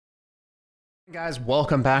Guys,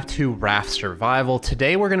 welcome back to Raft Survival.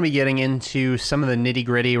 Today we're going to be getting into some of the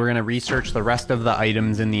nitty-gritty. We're going to research the rest of the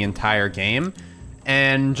items in the entire game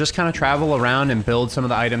and just kind of travel around and build some of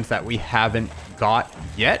the items that we haven't got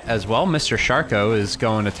yet as well. Mr. Sharko is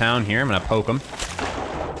going to town here. I'm going to poke him.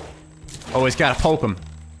 Always got to poke him.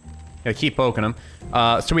 Gotta keep poking him.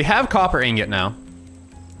 So we have copper ingot now.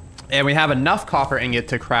 And we have enough copper ingot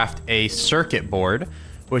to craft a circuit board,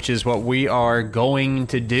 which is what we are going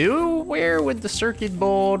to do. Where would the circuit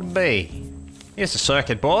board be? Here's the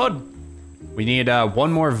circuit board. We need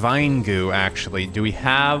one more vine goo, actually. Do we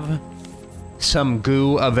have some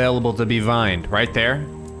goo available to be vined? Right there.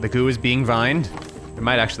 The goo is being vined. We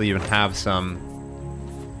might actually even have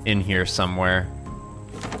some in here somewhere.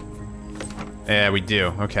 Yeah, we do.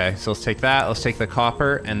 Okay, so let's take that. Let's take the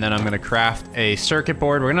copper, and then I'm going to craft a circuit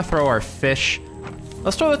board. We're going to throw our fish.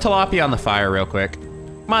 Let's throw the tilapia on the fire real quick.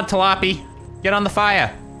 Come on, tilapia. Get on the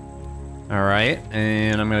fire. All right,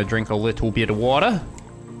 and I'm going to drink a little bit of water.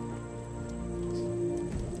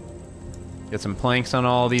 Get some planks on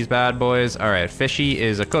all these bad boys. All right, fishy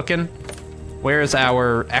is a-cooking. Where's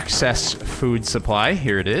our excess food supply?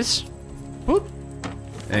 Here it is. Boop.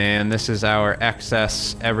 And this is our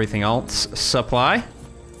excess everything else supply.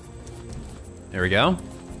 There we go.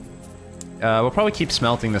 We'll probably keep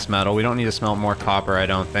smelting this metal. We don't need to smelt more copper, I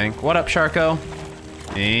don't think. What up, Sharko?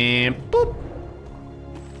 And boop.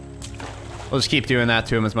 We'll just keep doing that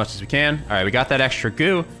to him as much as we can. All right, we got that extra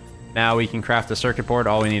goo. Now we can craft a circuit board.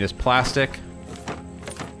 All we need is plastic.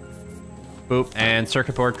 Boop, and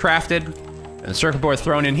circuit board crafted. And the circuit board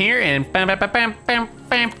thrown in here, and bam, bam, bam, bam, bam,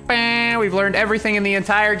 bam, bam. We've learned everything in the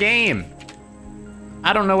entire game.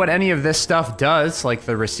 I don't know what any of this stuff does, like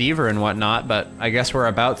the receiver and whatnot, but I guess we're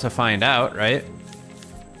about to find out, right?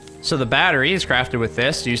 So the battery is crafted with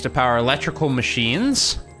this, used to power electrical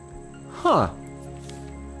machines. Huh.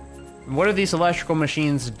 What do these electrical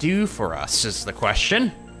machines do for us, is the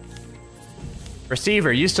question.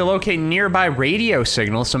 Receiver, used to locate nearby radio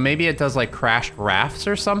signals, so maybe it does like crashed rafts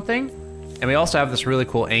or something. And we also have this really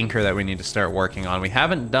cool anchor that we need to start working on. We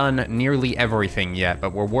haven't done nearly everything yet,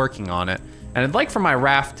 but we're working on it. And I'd like for my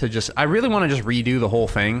raft to just, I really want to just redo the whole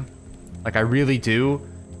thing. Like, I really do.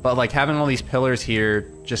 But like having all these pillars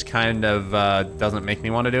here just kind of doesn't make me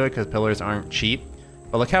want to do it because pillars aren't cheap.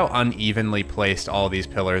 But look how unevenly placed all these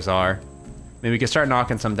pillars are. Maybe we can start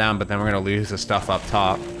knocking some down, but then we're going to lose the stuff up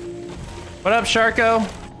top. What up,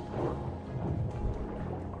 Sharko?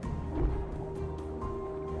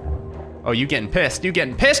 Oh, you getting pissed. You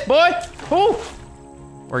getting pissed, boy? Ooh!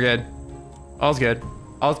 We're good. All's good.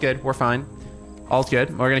 All's good. We're fine. All's good.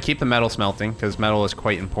 We're going to keep the metal smelting, because metal is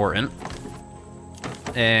quite important.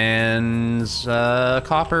 And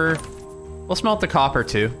copper. We'll smelt the copper,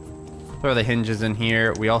 too. Throw the hinges in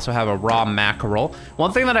here. We also have a raw mackerel.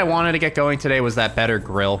 One thing that I wanted to get going today was that better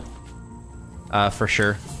grill. For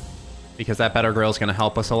sure. Because that better grill is going to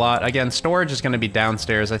help us a lot. Again, storage is going to be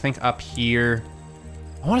downstairs. I think up here...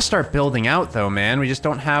 I want to start building out, though, man. We just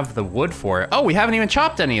don't have the wood for it. Oh, we haven't even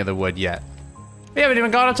chopped any of the wood yet. We haven't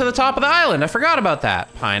even got up to the top of the island. I forgot about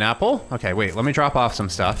that. Pineapple. Okay, wait. Let me drop off some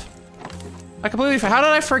stuff. I completely... How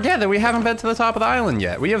did I forget that we haven't been to the top of the island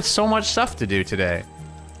yet? We have so much stuff to do today.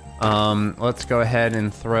 Let's go ahead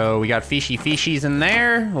and throw... We got fishies in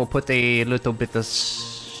there. We'll put a little bit of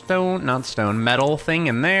stone... Not stone. Metal thing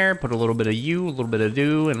in there. Put a little bit of you, a little bit of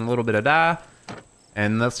do, and a little bit of da.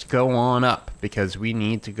 And let's go on up, because we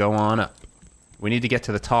need to go on up. We need to get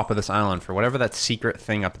to the top of this island for whatever that secret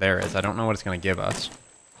thing up there is. I don't know what it's going to give us.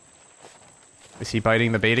 Is he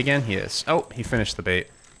biting the bait again? He is. Oh, he finished the bait.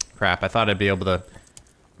 Crap, I thought I'd be able to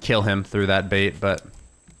kill him through that bait, but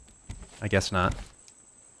I guess not.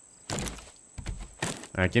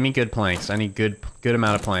 Alright, give me good planks. I need good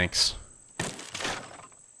amount of planks.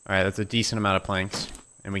 Alright, that's a decent amount of planks.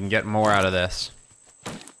 And we can get more out of this.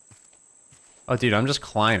 Oh, dude, I'm just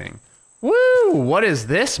climbing. Woo! What is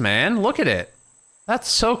this, man? Look at it. That's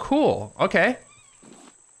so cool. Okay.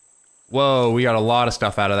 Whoa, we got a lot of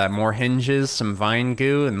stuff out of that. More hinges, some vine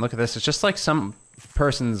goo, and look at this. It's just like some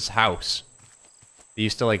person's house. They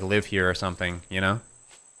used to, like, live here or something, you know?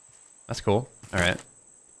 That's cool. All right.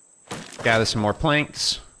 Gather some more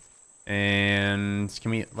planks. And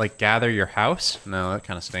can we, like, gather your house? No, that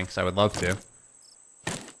kind of stinks. I would love to.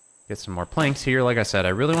 Get some more planks here. Like I said, I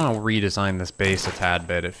really want to redesign this base a tad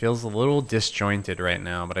bit. It feels a little disjointed right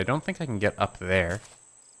now, but I don't think I can get up there.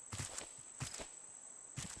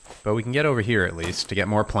 But we can get over here at least to get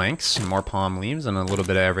more planks, some more palm leaves, and a little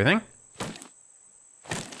bit of everything.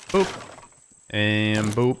 Boop. And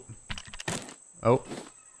boop. Oh.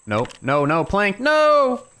 Nope. No, no, plank.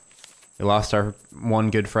 No! We lost our one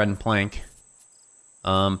good friend, Plank.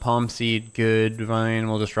 Palm seed, good. Vine,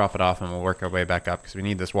 we'll just drop it off and we'll work our way back up because we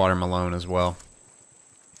need this watermelon as well.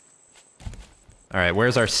 Alright,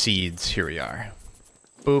 where's our seeds? Here we are.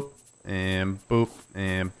 Boop, and boop,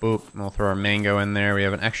 and boop. And we'll throw our mango in there. We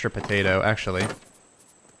have an extra potato. Actually,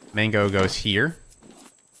 mango goes here.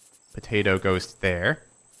 Potato goes there.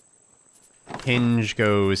 Hinge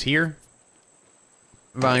goes here.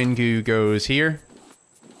 Vine goo goes here.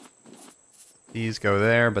 These go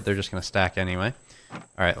there, but they're just going to stack anyway.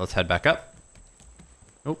 Alright, let's head back up.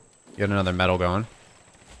 Oh, get another metal going.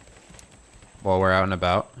 While we're out and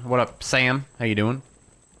about. What up, Sam? How you doing?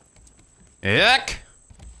 Yuck!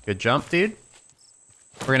 Good jump, dude.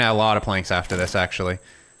 We're going to have a lot of planks after this, actually.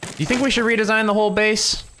 Do you think we should redesign the whole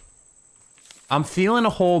base? I'm feeling a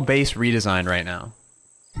whole base redesign right now.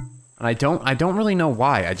 And I don't really know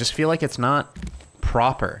why. I just feel like it's not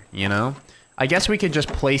proper, you know? I guess we could just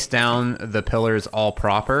place down the pillars all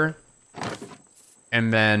proper.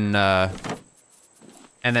 And then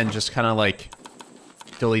just kind of like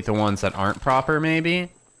delete the ones that aren't proper, maybe?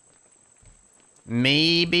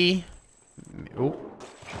 Maybe? Ooh.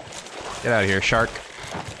 Get out of here, shark.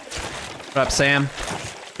 What up, Sam?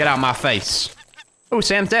 Get out my face. Oh,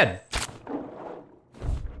 Sam's dead.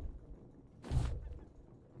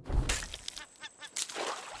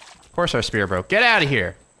 Of course our spear broke. Get out of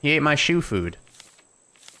here. He ate my shoe food.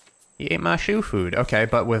 He ate my shoe food. Okay,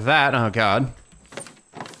 but with that, oh god.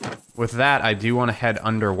 With that, I do want to head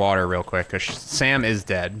underwater real quick, because Sam is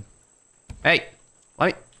dead. Hey,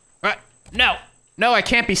 let me... No! No, I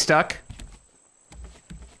can't be stuck.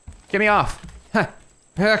 Get me off. Huh.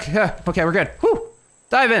 Okay, we're good. Whew!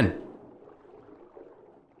 Dive in.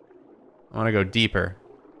 I want to go deeper.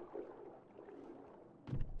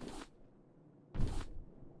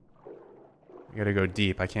 I gotta go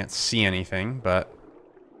deep. I can't see anything, but...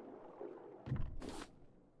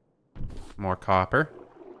 More copper.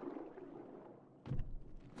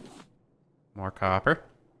 More copper.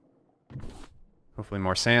 Hopefully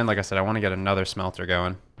more sand. Like I said, I want to get another smelter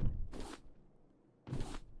going.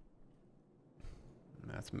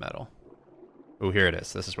 That's metal. Oh, here it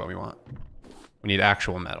is. This is what we want. We need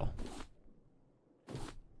actual metal.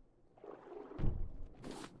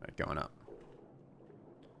 Alright, going up.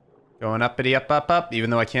 Going uppity up, up, up, even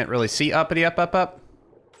though I can't really see uppity up, up, up.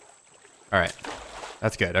 Alright.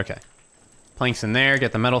 That's good, okay. Planks in there,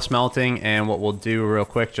 get the metal smelting, and what we'll do real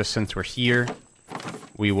quick, just since we're here,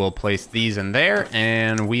 we will place these in there,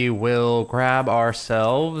 and we will grab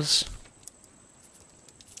ourselves...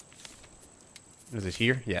 Is it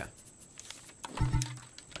here? Yeah.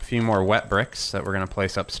 A few more wet bricks that we're going to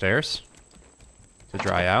place upstairs to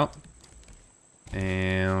dry out.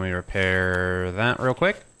 And let me repair that real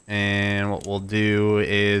quick. And what we'll do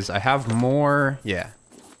is, I have more, yeah.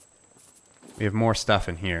 We have more stuff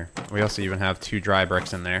in here. We also even have 2 dry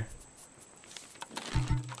bricks in there.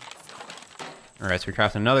 Alright, so we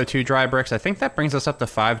craft another 2 dry bricks. I think that brings us up to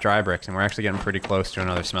 5 dry bricks, and we're actually getting pretty close to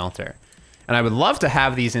another smelter. And I would love to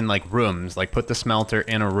have these in, like, rooms. Like, put the smelter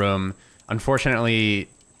in a room. Unfortunately,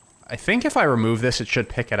 I think if I remove this, it should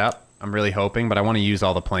pick it up. I'm really hoping, but I want to use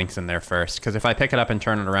all the planks in there first. Because if I pick it up and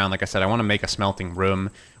turn it around, like I said, I want to make a smelting room.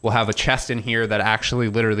 We'll have a chest in here that actually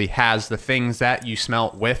literally has the things that you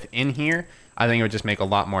smelt with in here. I think it would just make a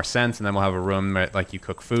lot more sense. And then we'll have a room that, like, you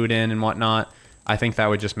cook food in and whatnot. I think that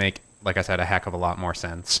would just make, like I said, a heck of a lot more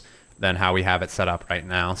sense than how we have it set up right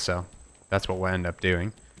now. So that's what we'll end up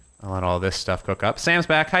doing. I'll let all this stuff cook up. Sam's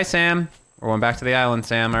back. Hi, Sam. We're going back to the island,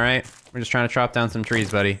 Sam, all right? We're just trying to chop down some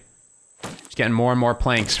trees, buddy. Just getting more and more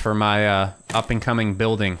planks for my up-and-coming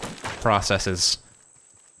building processes.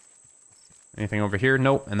 Anything over here?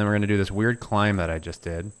 Nope. And then we're going to do this weird climb that I just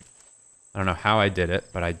did. I don't know how I did it,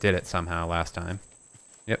 but I did it somehow last time.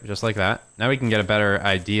 Yep, just like that. Now we can get a better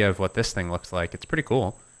idea of what this thing looks like. It's pretty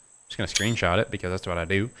cool. I'm just going to screenshot it because that's what I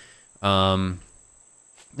do.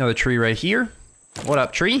 Another tree right here. What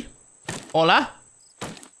up, tree? Hola?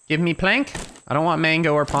 Give me plank? I don't want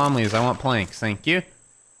mango or palm leaves. I want planks. Thank you.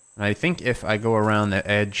 And I think if I go around the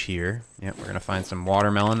edge here, yep, we're going to find some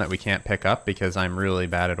watermelon that we can't pick up because I'm really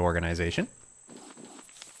bad at organization.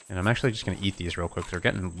 And I'm actually just going to eat these real quick because we're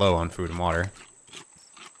getting low on food and water.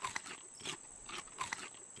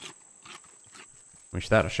 Which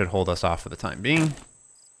that should hold us off for the time being.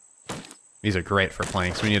 These are great for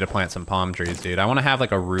planks. We need to plant some palm trees, dude. I want to have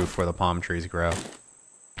like a roof where the palm trees grow.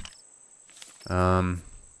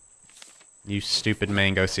 You stupid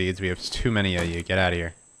mango seeds. We have too many of you. Get out of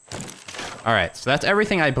here. Alright, so that's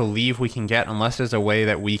everything I believe we can get, unless there's a way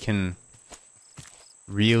that we can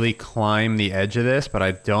really climb the edge of this, but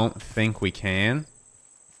I don't think we can.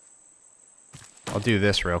 I'll do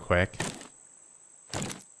this real quick.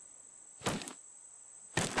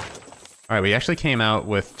 All right, we actually came out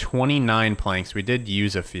with 29 planks. We did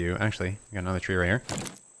use a few. Actually, we got another tree right here.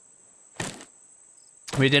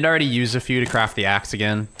 We did already use a few to craft the axe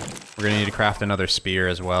again. We're gonna need to craft another spear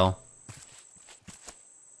as well.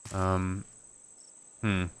 Can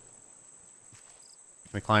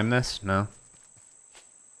we climb this? No.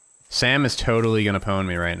 Sam is totally gonna pwn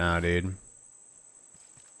me right now, dude.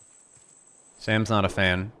 Sam's not a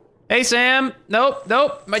fan. Hey, Sam! Nope,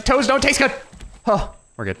 nope! My toes don't taste good! Oh,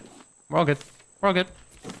 we're good. We're all good. We're all good.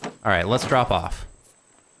 Alright, let's drop off.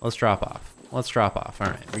 Let's drop off. Let's drop off.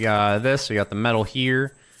 Alright, we got this. We got the metal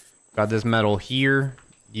here. Got this metal here.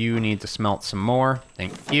 You need to smelt some more.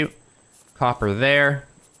 Thank you. Copper there.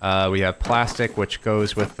 We have plastic, which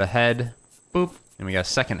goes with the head. Boop. And we got a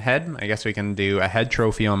second head. I guess we can do a head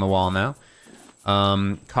trophy on the wall now.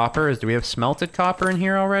 Copper. Do we have smelted copper in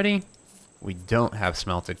here already? We don't have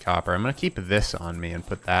smelted copper. I'm going to keep this on me and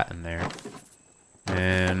put that in there.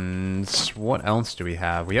 And what else do we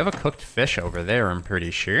have? We have a cooked fish over there, I'm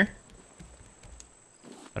pretty sure.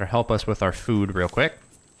 That'll help us with our food real quick.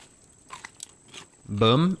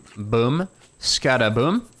 Boom, boom, scada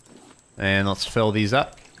boom. And let's fill these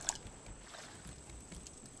up.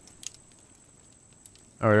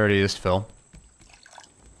 Oh, it already is fill.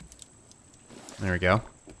 There we go.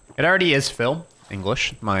 It already is fill.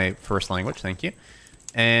 English, my first language, thank you.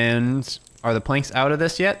 And are the planks out of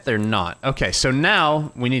this yet? They're not. Okay, so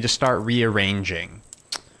now we need to start rearranging.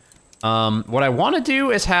 What I want to do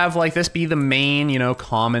is have like this be the main, you know,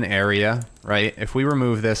 common area, right? If we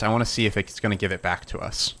remove this, I want to see if it's going to give it back to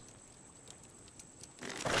us.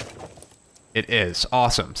 It is.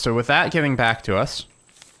 Awesome. So with that giving back to us,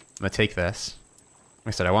 I'm going to take this.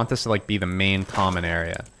 Like I said, I want this to like be the main common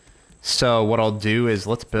area. So what I'll do is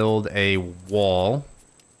let's build a wall.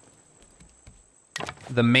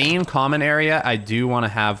 The main common area I do want to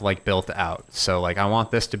have like built out. So like I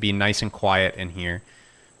want this to be nice and quiet in here.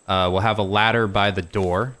 We'll have a ladder by the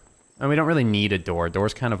door. And we don't really need a door.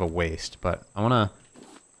 Door's kind of a waste, but I want to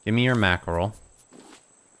give me your mackerel.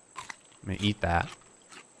 I'm going to eat that.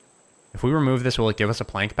 If we remove this, will it give us a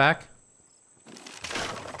plank back?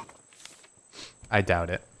 I doubt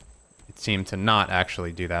it. It seemed to not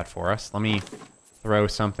actually do that for us. Let me throw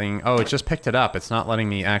something. Oh, it just picked it up. It's not letting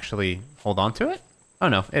me actually hold on to it? Oh,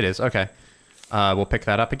 no, it is. Okay. We'll pick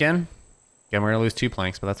that up again. Again, we're going to lose 2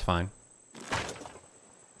 planks, but that's fine.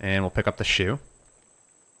 And we'll pick up the shoe.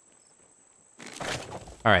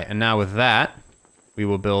 All right, and now with that, we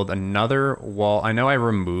will build another wall. I know I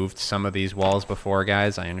removed some of these walls before,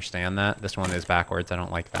 guys. I understand that. This one is backwards. I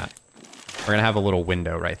don't like that. We're going to have a little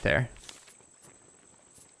window right there.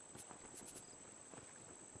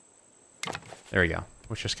 There we go,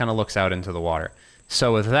 which just kind of looks out into the water.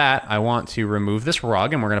 So with that, I want to remove this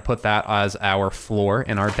rug, and we're going to put that as our floor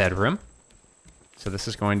in our bedroom. So this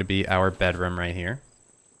is going to be our bedroom right here.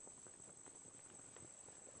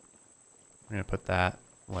 We're going to put that,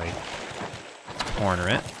 like, corner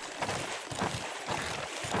it.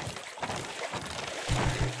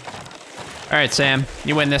 All right, Sam,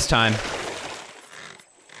 you win this time.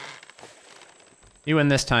 You win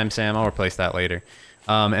this time, Sam. I'll replace that later.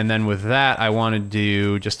 And then with that, I want to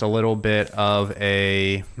do just a little bit of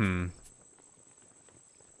a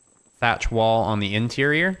thatch wall on the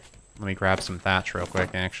interior. Let me grab some thatch real quick,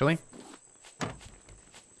 actually.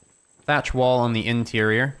 Thatch wall on the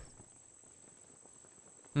interior.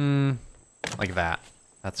 Like that.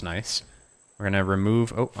 That's nice. We're going to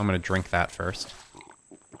remove... Oh, I'm going to drink that first.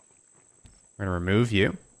 We're going to remove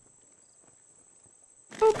you.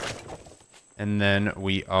 Boop. And then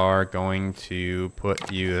we are going to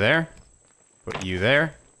put you there. Put you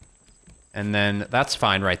there. And then that's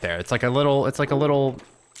fine right there. It's like a little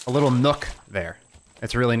nook there.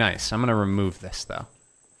 It's really nice. I'm going to remove this though.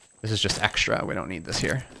 This is just extra. We don't need this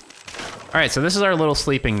here. All right, so this is our little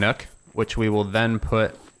sleeping nook, which we will then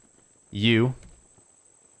put you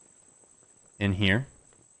in here,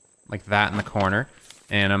 like that in the corner.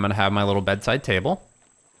 And I'm going to have my little bedside table,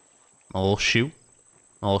 my little shoe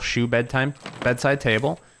bedside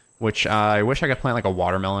table, which I wish I could plant like a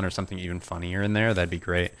watermelon or something even funnier in there. That'd be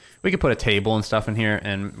great. We could put a table and stuff in here,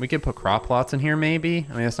 and we could put crop plots in here maybe.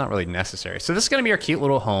 I mean, it's not really necessary. So this is going to be our cute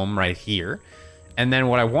little home right here. And then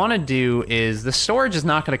what I want to do is the storage is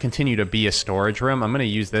not going to continue to be a storage room. I'm going to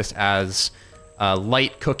use this as a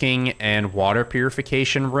light cooking and water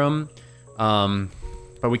purification room.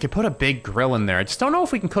 But we could put a big grill in there. I just don't know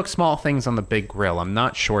if we can cook small things on the big grill. I'm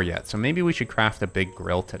not sure yet. So maybe we should craft a big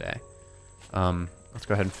grill today. Let's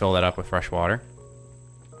go ahead and fill that up with fresh water.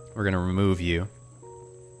 We're going to remove you.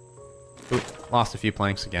 Oop, lost a few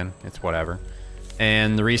planks again. It's whatever.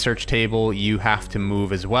 And the research table, you have to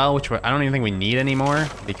move as well, which I don't even think we need anymore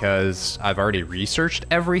because I've already researched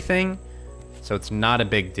everything. So it's not a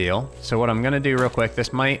big deal. So what I'm gonna do real quick,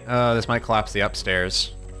 this might collapse the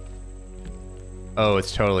upstairs. Oh,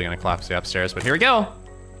 it's totally gonna collapse the upstairs, but here we go.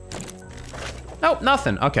 Nope,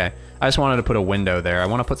 nothing. Okay. I just wanted to put a window there. I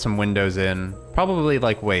want to put some windows in. Probably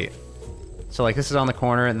like, wait. So like this is on the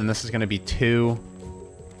corner and then this is gonna be 2.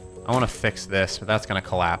 I want to fix this, but that's gonna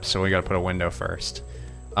collapse, so we gotta put a window first.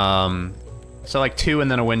 So like 2 and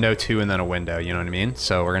then a window, 2 and then a window, you know what I mean?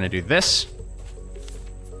 So we're gonna do this,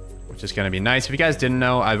 which is gonna be nice. If you guys didn't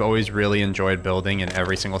know, I've always really enjoyed building in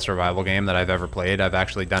every single survival game that I've ever played. I've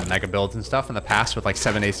actually done mega builds and stuff in the past with like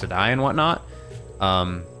 7 Days to Die and whatnot.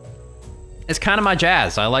 It's kind of my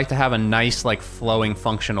jazz. I like to have a nice, like, flowing,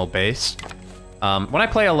 functional base. When I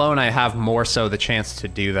play alone, I have more so the chance to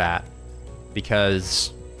do that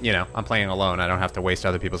because, you know, I'm playing alone. I don't have to waste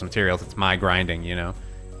other people's materials. It's my grinding, you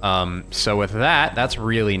know? So with that, that's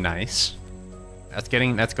really nice. That's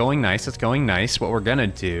going nice. That's going nice. What we're gonna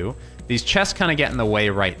do, these chests kind of get in the way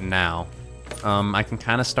right now. I can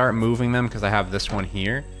kind of start moving them because I have this one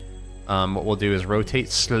here. What we'll do is rotate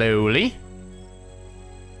slowly.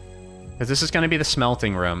 Because this is going to be the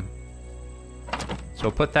smelting room. So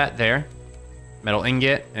we'll put that there. Metal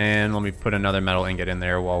ingot, and let me put another metal ingot in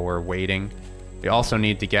there while we're waiting. We also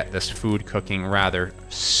need to get this food cooking rather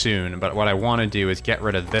soon, but what I want to do is get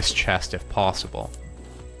rid of this chest if possible.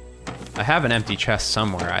 I have an empty chest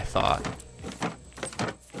somewhere, I thought.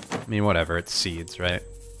 I mean, whatever, it's seeds, right?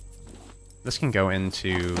 This can go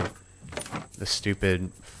into the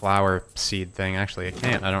stupid flower seed thing. Actually, it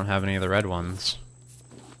can't. I don't have any of the red ones.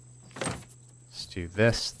 Let's do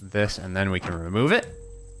this, this, and then we can remove it.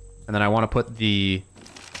 And then I want to put the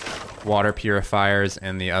water purifiers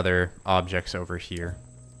and the other objects over here.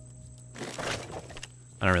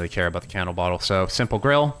 I don't really care about the candle bottle. So, simple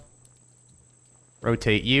grill.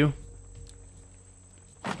 Rotate you.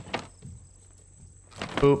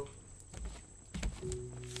 Boop.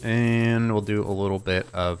 And we'll do a little bit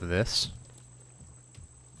of this.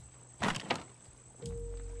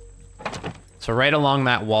 So right along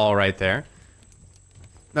that wall right there,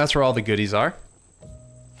 that's where all the goodies are.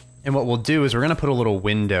 And what we'll do is we're going to put a little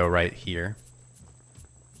window right here.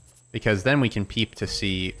 Because then we can peep to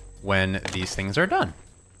see when these things are done.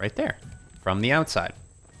 Right there. From the outside.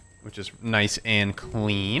 Which is nice and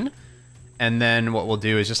clean. And then what we'll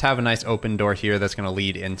do is just have a nice open door here that's going to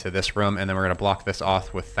lead into this room. And then we're going to block this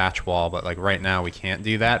off with thatch wall. But like right now we can't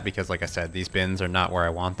do that because like I said, these bins are not where I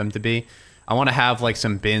want them to be. I want to have like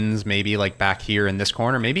some bins maybe like back here in this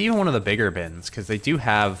corner. Maybe even one of the bigger bins because they do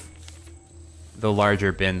have the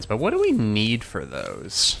larger bins. But what do we need for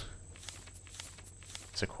those?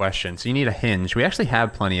 It's a question. So you need a hinge. We actually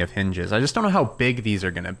have plenty of hinges. I just don't know how big these are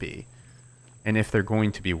going to be. And if they're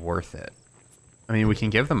going to be worth it. I mean, we can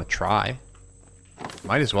give them a try.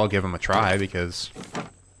 Might as well give them a try because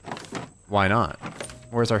why not?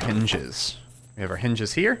 Where's our hinges? We have our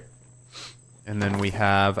hinges here. And then we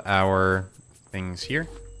have our things here.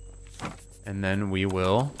 And then we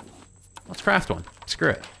will... Let's craft one. Screw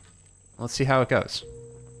it. Let's see how it goes.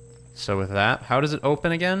 So with that, how does it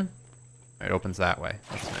open again? It opens that way.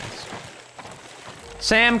 That's nice.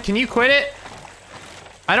 Sam, can you quit it?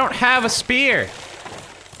 I don't have a spear.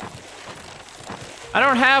 I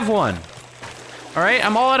don't have one. All right,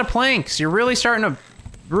 I'm all out of planks. You're really starting to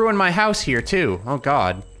ruin my house here too. Oh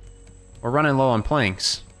God. We're running low on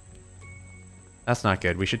planks. That's not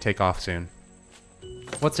good. We should take off soon.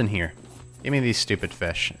 What's in here? Give me these stupid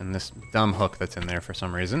fish and this dumb hook that's in there for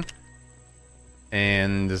some reason.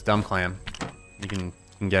 And this dumb clam. You can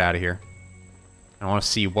get out of here. I want to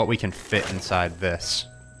see what we can fit inside this.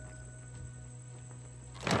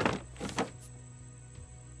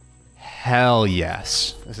 Hell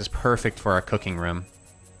yes. This is perfect for our cooking room.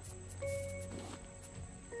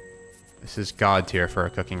 This is god tier for our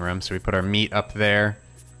cooking room. So we put our meat up there.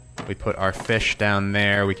 We put our fish down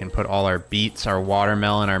there. We can put all our beets, our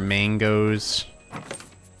watermelon, our mangoes.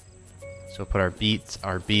 So we'll put our beets,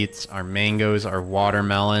 our mangoes, our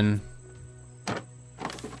watermelon,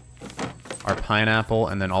 our pineapple,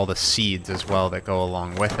 and then all the seeds as well that go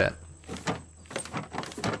along with it.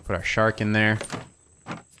 Put our shark in there.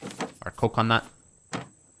 Our coconut.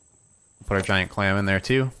 Put our giant clam in there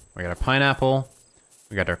too. We got our pineapple.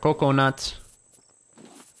 We got our coconut.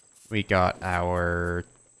 We got our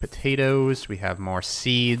potatoes. We have more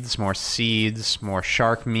seeds, more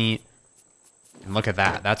shark meat. And look at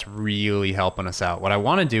that. That's really helping us out. What I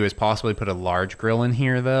want to do is possibly put a large grill in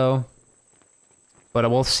here though. But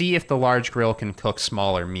we'll see if the large grill can cook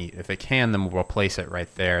smaller meat. If it can, then we'll place it right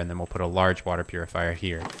there, and then we'll put a large water purifier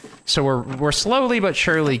here. So we're slowly but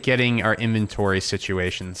surely getting our inventory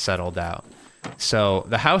situation settled out. So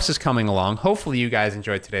the house is coming along. Hopefully you guys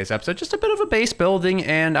enjoyed today's episode. Just a bit of a base building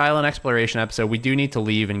and island exploration episode. We do need to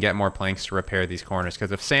leave and get more planks to repair these corners,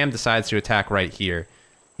 because if Sam decides to attack right here,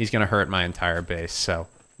 he's going to hurt my entire base. So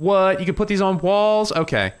what? You can put these on walls?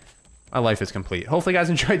 Okay. My life is complete. Hopefully you guys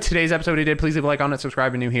enjoyed today's episode. If you did, please leave a like on it,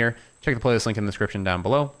 subscribe if you're new here. Check the playlist link in the description down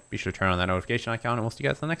below. Be sure to turn on that notification icon, and we'll see you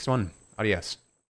guys in the next one. Adios.